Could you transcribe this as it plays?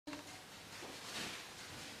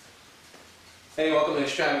Hey, welcome to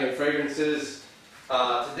Extravagant Fragrances.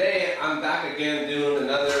 Today I'm back again doing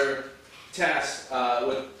another test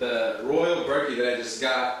with the Royal Berkey that I just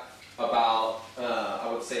got about, I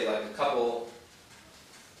would say like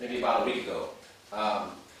maybe about a week ago.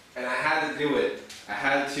 And I had to do it. I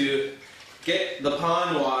had to get the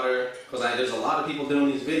pond water, because there's a lot of people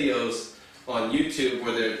doing these videos on YouTube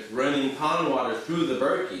where they're running pond water through the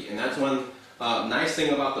Berkey. And that's one nice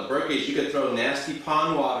thing about the Berkey is you could throw nasty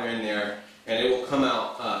pond water in there and it will come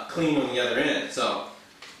out clean on the other end. So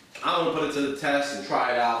I'm going to put it to the test and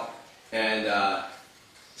try it out and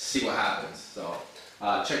see what happens. So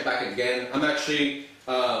check back again. I'm actually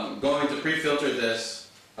going to pre-filter this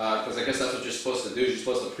because I guess that's what you're supposed to do. You're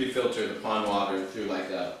supposed to pre-filter the pond water through like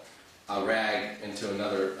a rag into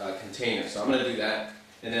another container. So I'm going to do that,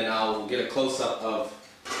 and then I'll get a close-up of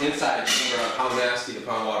inside the chamber of how nasty the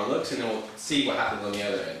pond water looks, and then we'll see what happens on the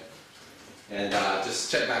other end. And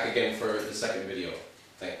just check back again for the second video.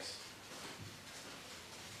 Thanks.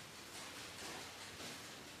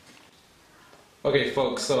 Okay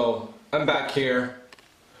folks, so I'm back here.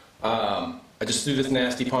 I just threw this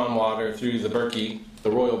nasty pond water through the Berkey,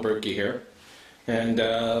 the Royal Berkey here. And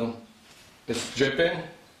it's dripping.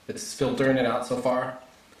 It's filtering it out so far.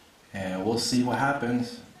 And we'll see what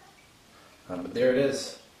happens. But there it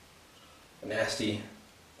is. Nasty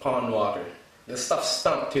pond water. This stuff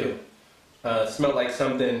stunk too. Smelled like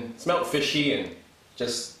something, smelled fishy and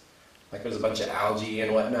just like there's a bunch of algae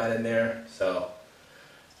and whatnot in there. So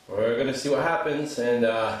we're gonna see what happens, and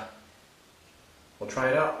we'll try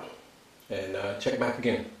it out and check back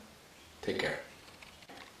again. Take care.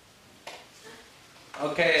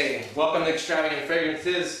 Okay, welcome to Extravagant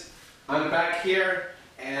Fragrances. I'm back here,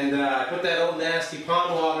 and I put that old nasty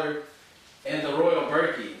pond water in the Royal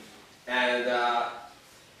Berkey, and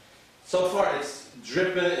so far it's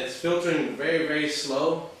dripping, it's filtering very, very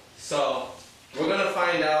slow. So we're gonna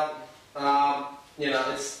find out. I've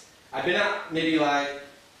been out maybe like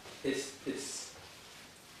it's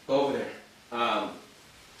over there.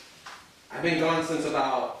 I've been gone since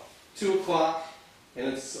about 2 o'clock, and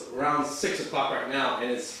it's around 6 o'clock right now,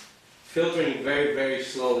 and it's filtering very, very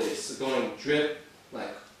slowly. It's going drip,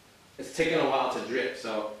 like it's taking a while to drip.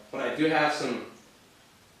 So, but I do have some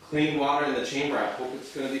clean water in the chamber. I hope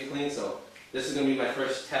it's going to be clean. So this is going to be my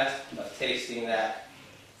first test of tasting that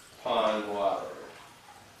pond water.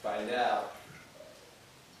 Find out.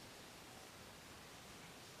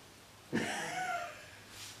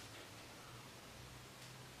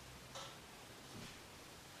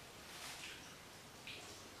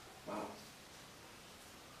 Wow.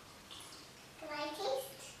 Can I taste?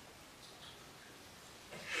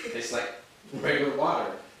 It tastes like regular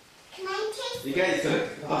water. Can I taste? You guys don't.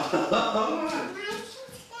 Can I taste it?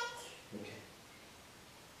 Okay.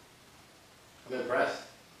 I'm impressed.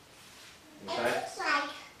 It Okay. looks like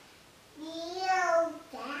real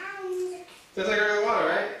down. Tastes like regular water,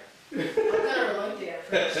 right? I never liked it at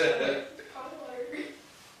first. Pond water.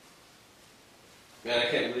 Man, I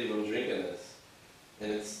can't believe I'm drinking this.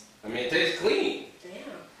 And it tastes clean. Damn.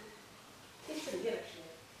 Tastes pretty good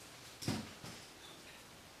actually.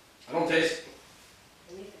 I don't taste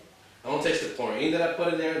Anything. the chlorine that I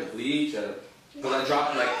put in there, the bleach. Because I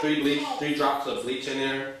dropped like 3 drops of bleach in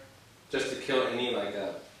there just to kill any like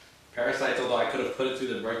parasites, although I could have put it through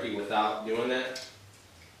the Berkey without doing that.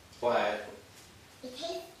 But It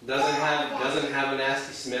tastes doesn't have a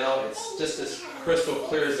nasty smell. It's just as crystal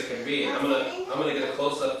clear as it can be. And I'm gonna get a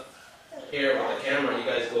close up here with the camera. You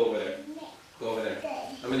guys go over there. Go over there.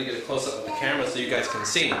 I'm gonna get a close up with the camera so you guys can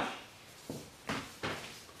see.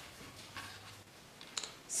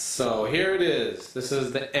 So here it is. This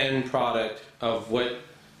is the end product of what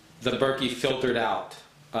the Berkey filtered out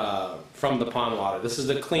from the pond water. This is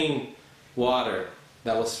the clean water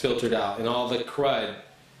that was filtered out, and all the crud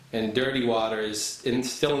and dirty water is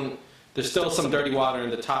there's still some dirty water in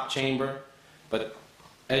the top chamber, but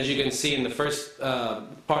as you can see in the first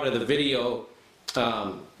part of the video,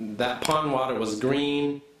 that pond water was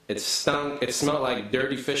green. It stunk. It smelled like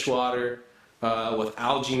dirty fish water with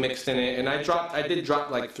algae mixed in it. And I did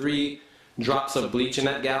drop like 3 drops of bleach in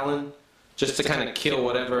that gallon just to kind of kill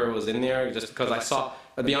whatever was in there. Just because I'll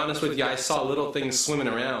be honest with you, I saw little things swimming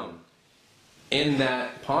around in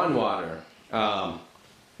that pond water. And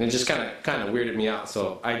it just kind of weirded me out.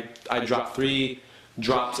 So I dropped 3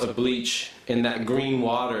 drops of bleach in that green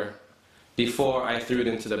water before I threw it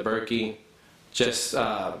into the Berkey, just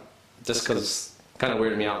because kind of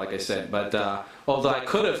weirded me out, like I said. But although I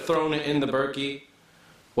could have thrown it in the Berkey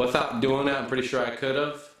without doing that, I'm pretty sure I could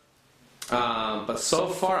have. But so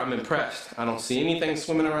far I'm impressed. I don't see anything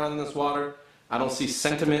swimming around in this water. I don't see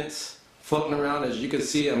sentiments floating around. As you can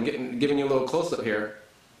see, I'm giving you a little close up here.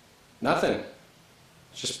 Nothing.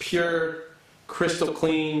 It's just pure, crystal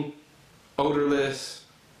clean, odorless,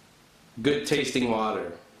 good tasting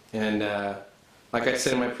water. And like I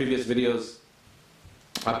said in my previous videos,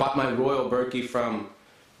 I bought my Royal Berkey from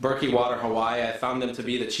Berkey Water, Hawaii. I found them to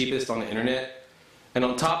be the cheapest on the internet. And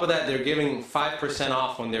on top of that, they're giving 5%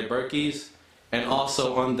 off on their Berkeys and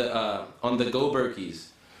also on the Go Berkeys.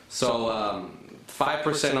 So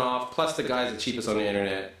 5% off plus the guy's the cheapest on the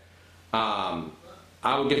internet.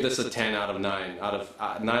 I would give this a 10 out of 9. Out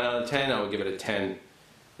of 9 out of 10, I would give it a 10.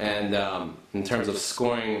 And in terms of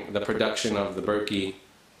scoring the production of the Berkey,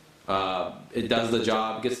 it does the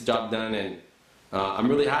job, gets the job done, and I'm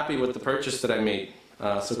really happy with the purchase that I made.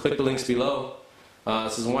 So click the links below.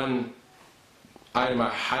 This is one item I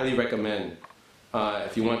highly recommend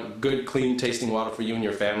if you want good, clean tasting water for you and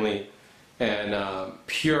your family, and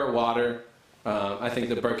pure water. I think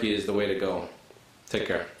the Berkey is the way to go. Take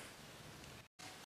care.